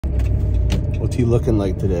he looking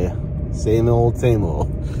like today? Same old, same old.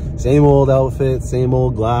 Same old outfit, same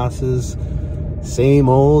old glasses, same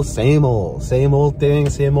old thing,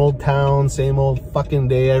 same old town, same old fucking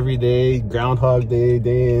day every day, Groundhog Day,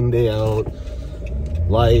 day in, day out.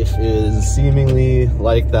 Life is seemingly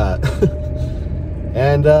like that.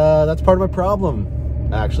 And that's part of my problem,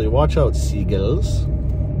 actually. Watch out, seagulls.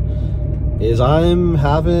 Is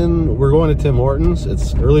we're going to Tim Hortons.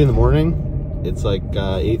 It's early in the morning. It's like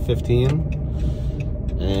 8:15.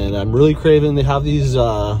 And I'm really craving, they have these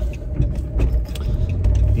burritos,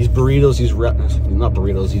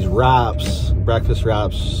 these wraps, breakfast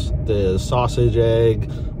wraps, the sausage,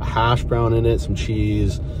 egg, a hash brown in it, some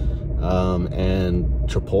cheese, and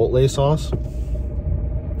chipotle sauce.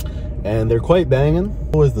 And they're quite banging.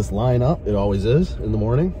 Always this line up, it always is in the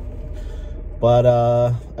morning. But,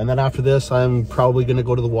 and then after this, I'm probably gonna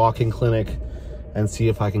go to the walk-in clinic and see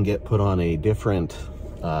if I can get put on a different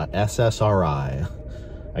SSRI.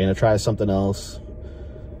 I'm gonna try something else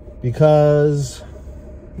because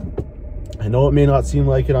I know it may not seem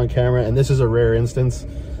like it on camera, and this is a rare instance.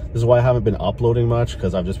 This is why I haven't been uploading much,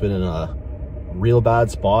 because I've just been in a real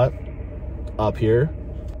bad spot up here.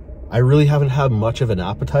 I really haven't had much of an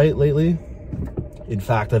appetite lately. In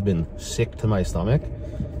fact, I've been sick to my stomach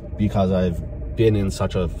because I've been in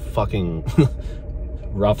such a fucking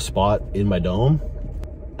rough spot in my dome.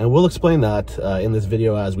 And we'll explain that in this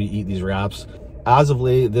video as we eat these wraps. As of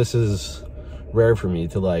late, this is rare for me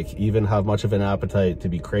to like even have much of an appetite, to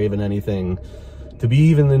be craving anything, to be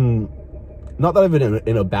even in, not that I've been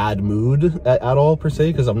in a bad mood at all per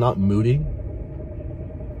se, because I'm not moody.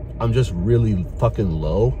 I'm just really fucking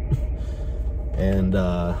low. And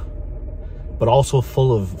but also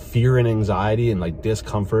full of fear and anxiety and like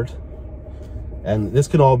discomfort. And this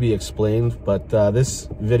can all be explained, but this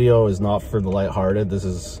video is not for the lighthearted. This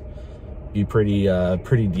is pretty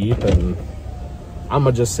deep, and I'm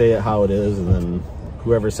gonna just say it how it is, and then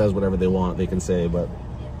whoever says whatever they want, they can say. But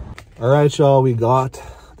all right, y'all, we got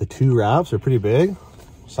the two wraps. They're pretty big,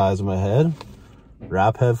 size of my head.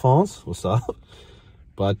 Wrap headphones, what's up?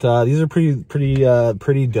 But these are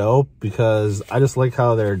pretty dope, because I just like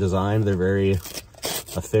how they're designed. They're very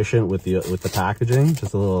efficient with the packaging.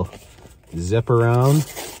 Just a little zip around,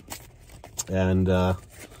 and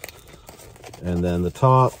then the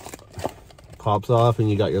top pops off, and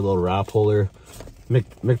you got your little wrap holder.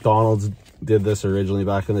 McDonald's did this originally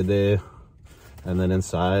back in the day. And then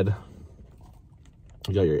inside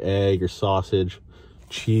you got your egg, your sausage,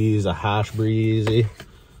 cheese, a hash breezy,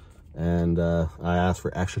 and I asked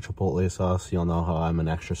for extra chipotle sauce. You'll know how I'm an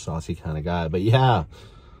extra saucy kind of guy. But yeah,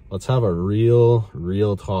 let's have a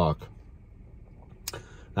real talk.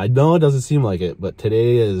 I know it doesn't seem like it, but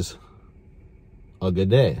today is a good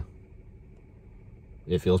day.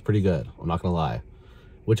 It feels pretty good, I'm not gonna lie.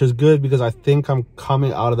 Which is good, because I think I'm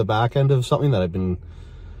coming out of the back end of something that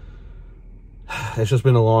it's just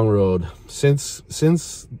been a long road. Since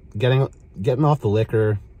getting off the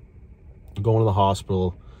liquor, going to the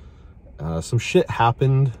hospital, some shit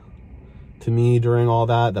happened to me during all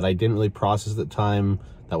that I didn't really process at the time.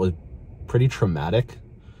 That was pretty traumatic.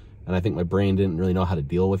 And I think my brain didn't really know how to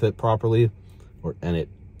deal with it properly. And it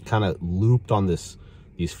kind of looped on these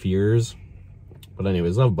fears. But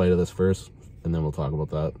anyways, I'll have a bite of this first, and then we'll talk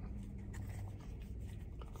about that.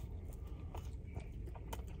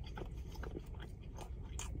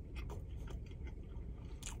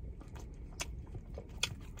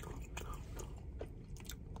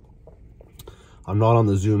 I'm not on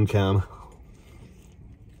the Zoom cam,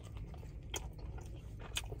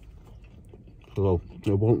 so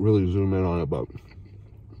I won't really zoom in on it, but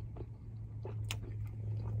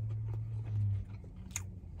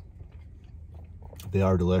they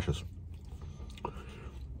are delicious.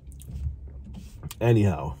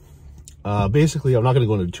 Anyhow, basically, I'm not going to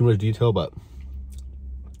go into too much detail, but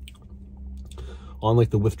on like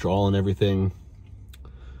the withdrawal and everything,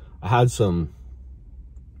 I had some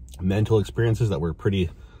mental experiences that were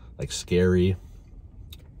pretty like scary.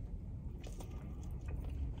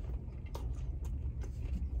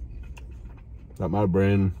 That my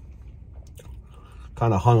brain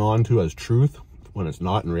kind of hung on to as truth when it's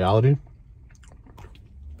not in reality,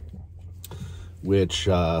 which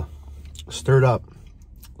stirred up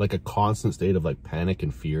like a constant state of like panic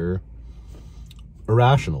and fear.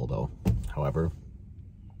 Irrational though, however.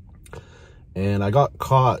 And I got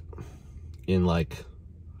caught in like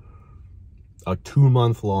a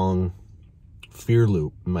 2-month-long fear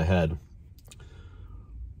loop in my head.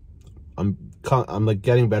 I'm like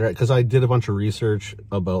getting better at, because I did a bunch of research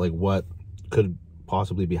about like what could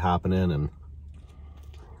possibly be happening, and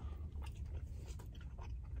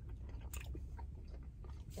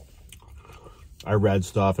I read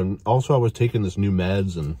stuff, and also I was taking this new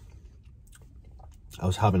meds, and I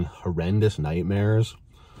was having horrendous nightmares,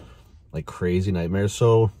 like crazy nightmares.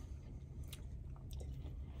 So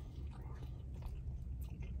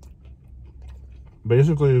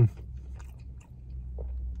basically,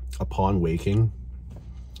 upon waking,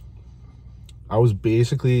 I was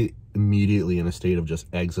basically immediately in a state of just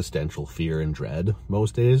existential fear and dread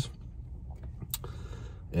most days.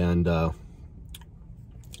 And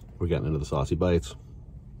we're getting into the saucy bites.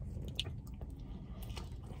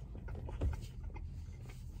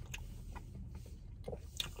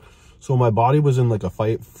 So my body was in like a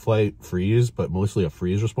fight, flight, freeze, but mostly a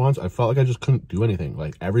freeze response. I felt like I just couldn't do anything.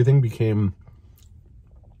 Like everything became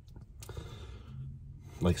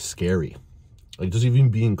like scary. Like just even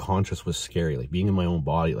being conscious was scary. Like being in my own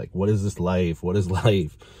body. Like, what is this life? What is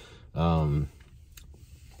life?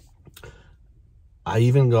 I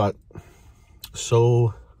even got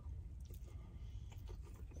so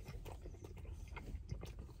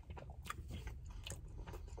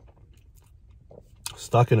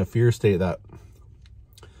stuck in a fear state that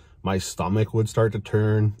my stomach would start to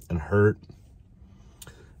turn and hurt,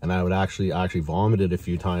 and I would actually vomited a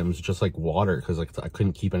few times, just like water, because like I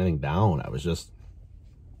couldn't keep anything down. I was just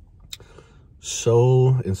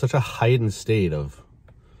so in such a heightened state of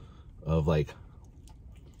like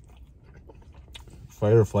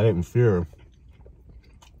fight or flight and fear.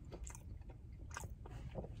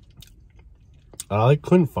 I like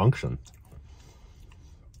couldn't function.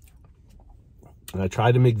 And I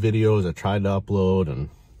tried to make videos, I tried to upload, and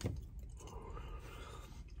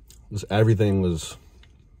everything was,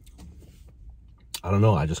 I don't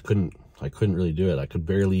know, I couldn't really do it. I could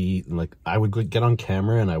barely eat, and like I would get on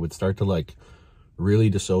camera and I would start to like really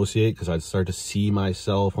dissociate, because I'd start to see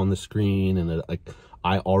myself on the screen, and like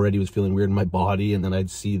I already was feeling weird in my body, and then I'd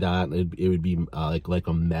see that, and it would be like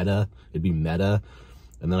a meta, it'd be meta,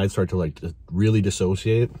 and then I'd start to like just really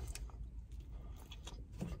dissociate.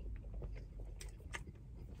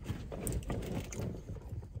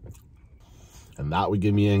 And that would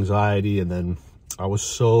give me anxiety, and then I was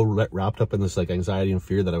so wrapped up in this like anxiety and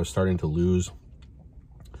fear that I was starting to lose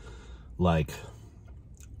like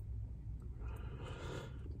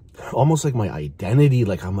almost like my identity.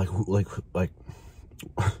 Like I'm like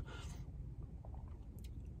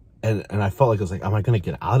and I felt like I was like, am I gonna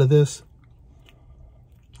get out of this?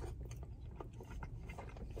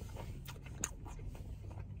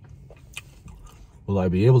 Will I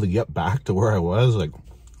be able to get back to where I was? Like,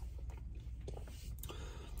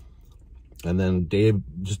 and then day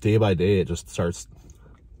by day, it just starts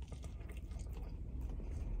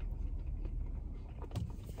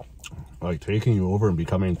like taking you over and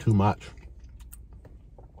becoming too much.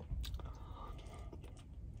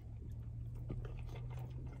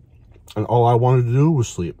 And all I wanted to do was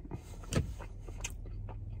sleep.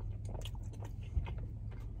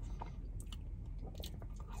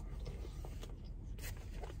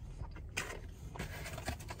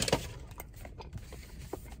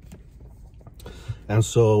 And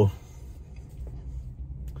so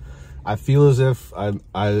I feel as if I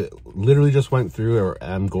literally just went through, or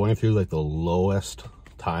I'm going through like the lowest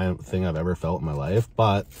thing I've ever felt in my life.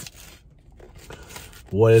 But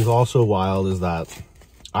what is also wild is that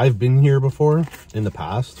I've been here before in the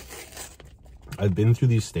past. I've been through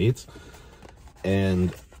these states,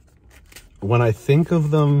 and when I think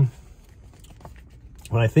of them,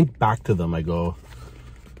 when I think back to them, I go,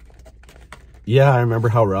 yeah, I remember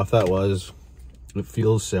how rough that was. It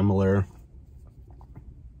feels similar.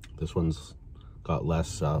 This one's got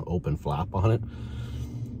less open flap on it.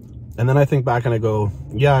 And then I think back and I go,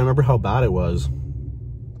 yeah, I remember how bad it was.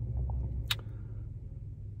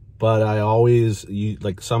 But I always,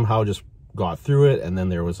 like somehow just got through it. And then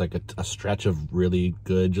there was like a stretch of really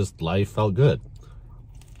good, just life felt good.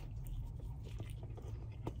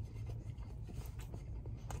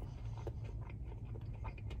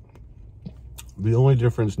 The only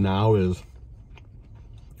difference now is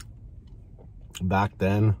back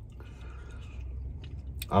then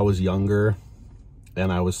I was younger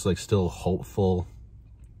and I was like still hopeful,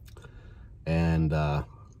 and you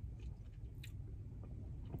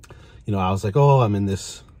know, I was like, oh, I'm in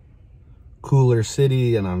this cooler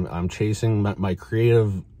city and I'm chasing my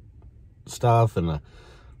creative stuff, and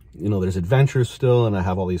you know, there's adventures still, and I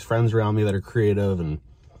have all these friends around me that are creative, and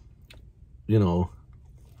you know,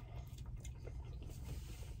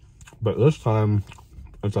 but this time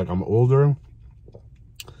it's like I'm older.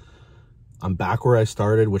 I'm back where I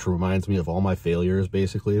started, which reminds me of all my failures,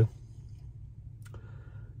 basically.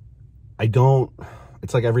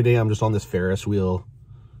 It's like every day I'm just on this Ferris wheel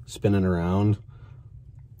spinning around,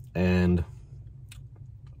 and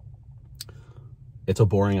it's a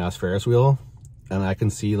boring ass Ferris wheel, and I can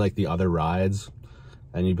see like the other rides,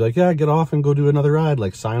 and you'd be like, yeah, get off and go do another ride,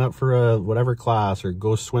 like sign up for a whatever class, or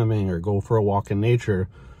go swimming, or go for a walk in nature.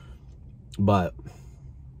 But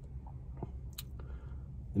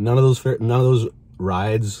none of those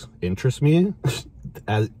rides interest me.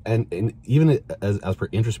 and even as per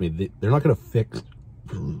interest me, they're not gonna fix,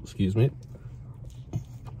 excuse me,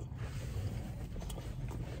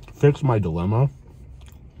 fix my dilemma.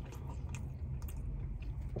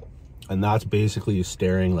 And that's basically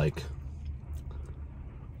staring like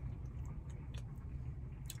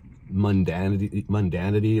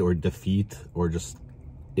mundanity or defeat, or just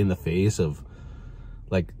in the face of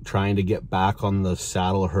like trying to get back on the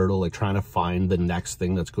saddle hurdle, like trying to find the next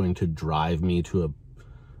thing that's going to drive me to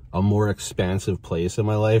a more expansive place in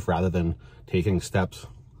my life, rather than taking steps,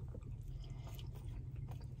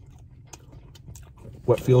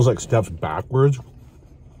 what feels like steps backwards.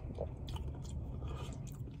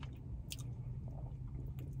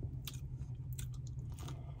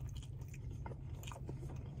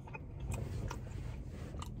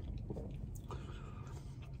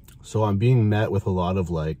 So I'm being met with a lot of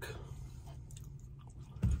like,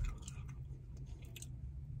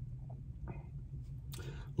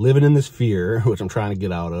 living in this fear, which I'm trying to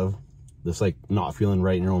get out of, this like not feeling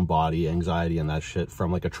right in your own body, anxiety and that shit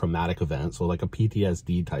from like a traumatic event. So like a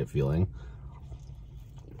PTSD type feeling.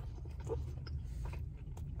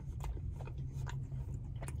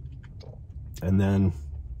 And then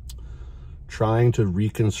trying to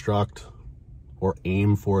reconstruct or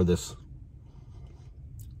aim for this,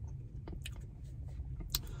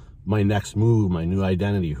 my next move, my new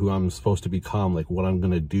identity, who I'm supposed to become, like what I'm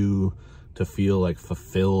gonna do to feel like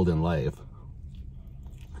fulfilled in life.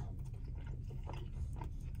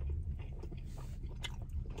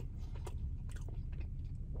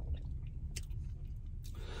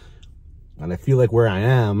 And I feel like where I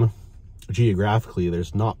am geographically,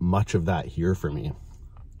 there's not much of that here for me.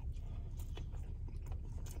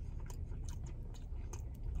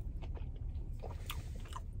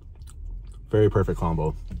 Very perfect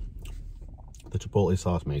combo. The chipotle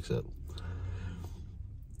sauce makes it.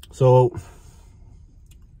 So,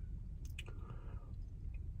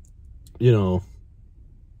 you know,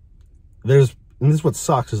 and this is what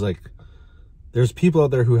sucks, is like, there's people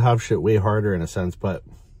out there who have shit way harder in a sense, but,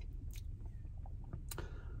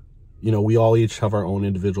 you know, we all each have our own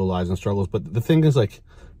individual lives and struggles. But the thing is, like,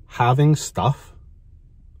 having stuff,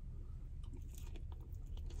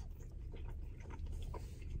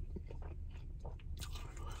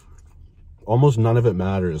 almost none of it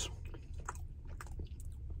matters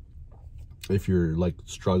if you're like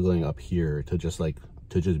struggling up here to just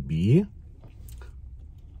be.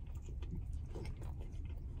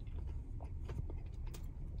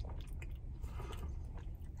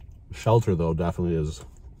 Shelter though definitely is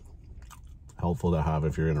helpful to have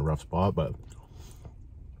if you're in a rough spot. But,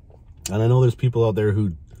 and I know there's people out there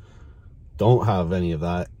who don't have any of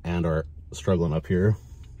that and are struggling up here.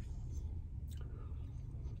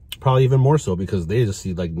 Probably even more so, because they just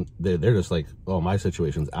see like, they're just like, oh, my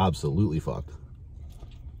situation's absolutely fucked.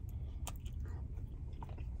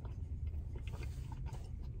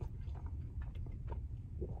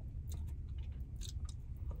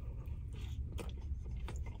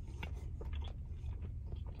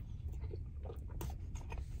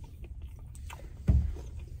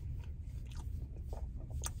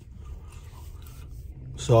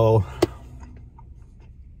 So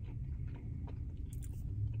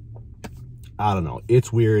I don't know,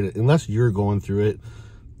 it's weird. Unless you're going through it,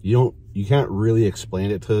 you can't really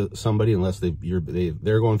explain it to somebody unless they're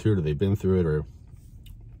going through it, or they've been through it, or,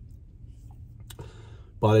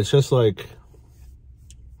 but it's just like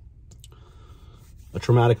a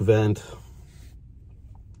traumatic event,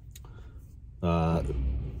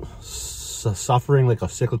 suffering like a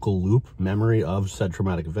cyclical loop memory of said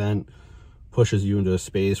traumatic event pushes you into a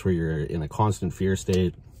space where you're in a constant fear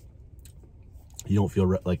state. You don't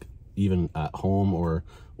feel like even at home or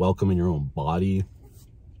welcome in your own body,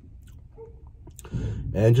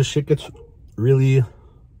 and just shit gets really,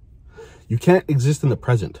 you can't exist in the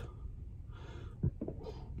present.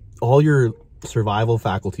 All your survival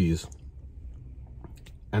faculties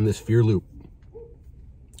and this fear loop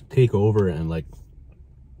take over, and like,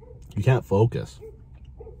 you can't focus.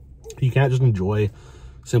 You can't just enjoy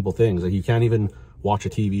simple things. Like, you can't even watch a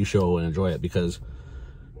TV show and enjoy it because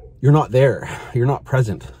you're not there. You're not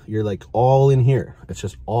present. You're like all in here. It's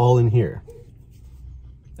just all in here.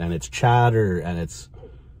 And it's chatter, and it's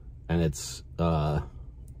a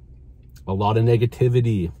lot of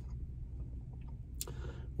negativity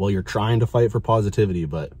while you're trying to fight for positivity.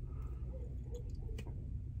 But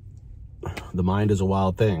the mind is a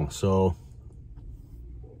wild thing. So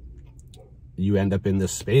you end up in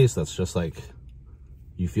this space that's just like,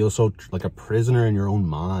 you feel so like a prisoner in your own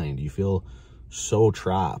mind. You feel so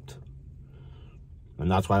trapped. And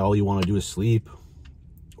that's why all you want to do is sleep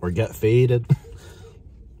or get faded.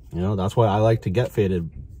 You know, that's why I like to get faded,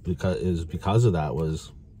 because of that,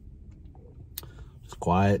 was just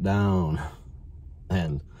quiet down.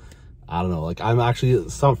 And I don't know, like, I'm actually,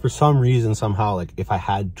 for some reason, somehow, like, if I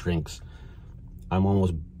had drinks, I'm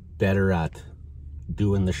almost better at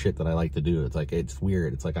doing the shit that I like to do. It's like, it's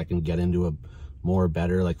weird. It's like I can get into a more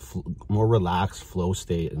better, like, more relaxed flow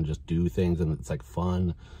state and just do things, and it's like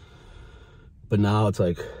fun. But now it's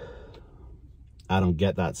like, I don't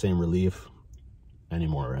get that same relief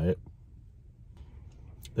anymore, right?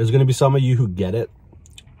 There's going to be some of you who get it,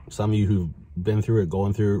 some of you who've been through it,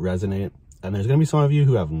 going through it, resonate, and there's going to be some of you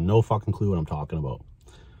who have no fucking clue what I'm talking about.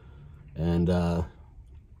 And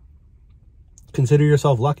consider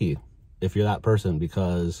yourself lucky if you're that person,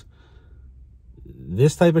 because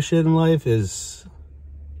this type of shit in life is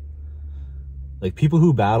like, people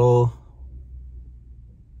who battle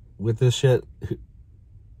with this shit,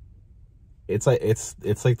 it's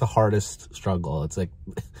like the hardest struggle. It's like,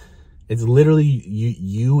 it's literally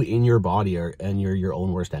you in your body and you're your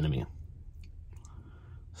own worst enemy.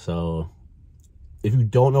 So if you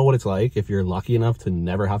don't know what it's like, if you're lucky enough to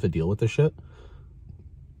never have to deal with this shit,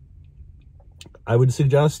 I would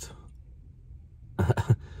suggest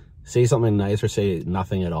say something nice or say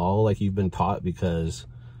nothing at all, like you've been taught, because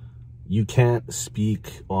you can't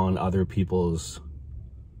speak on other people's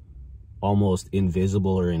almost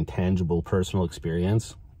invisible or intangible personal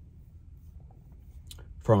experience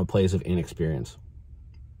from a place of inexperience.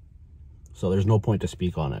 So there's no point to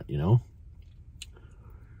speak on it, you know?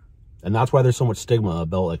 And that's why there's so much stigma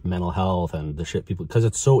about like mental health and the shit people, because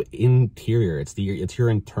it's so interior. It's your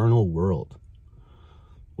internal world,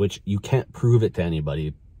 which you can't prove it to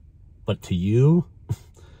anybody, but to you,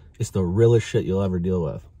 it's the realest shit you'll ever deal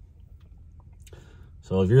with.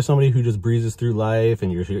 So if you're somebody who just breezes through life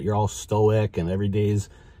and you're all stoic and every day's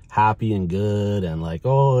happy and good and like,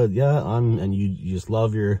 oh yeah, and you just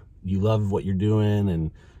love you love what you're doing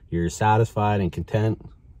and you're satisfied and content,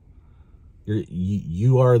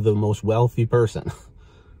 you are the most wealthy person.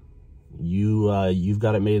 You've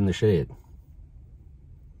got it made in the shade.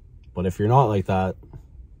 But if you're not like that,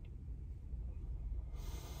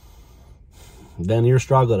 then you're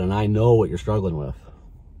struggling, and I know what you're struggling with.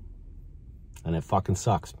 And it fucking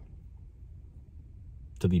sucks.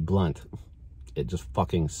 To be blunt, it just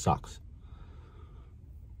fucking sucks.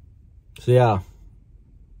 So yeah,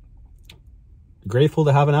 grateful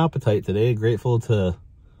to have an appetite today. Grateful to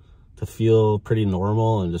feel pretty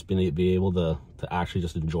normal and just be able to actually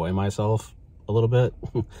just enjoy myself a little bit,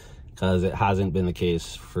 because it hasn't been the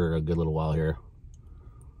case for a good little while here.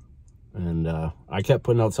 And I kept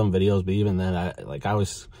putting out some videos, but even then, I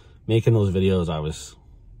was making those videos, I was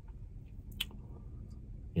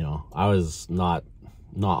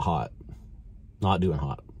not hot, not doing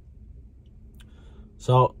hot.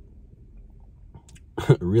 So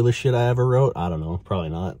realest shit I ever wrote, I don't know, probably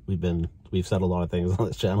not. We've said a lot of things on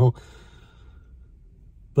this channel,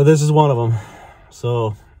 but this is one of them.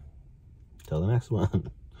 So till the next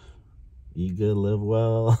one, eat good, live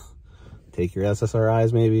well, take your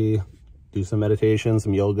SSRIs, maybe do some meditation,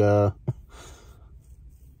 some yoga,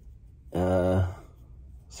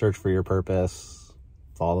 search for your purpose,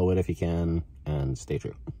 follow it if you can, and stay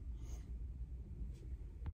true.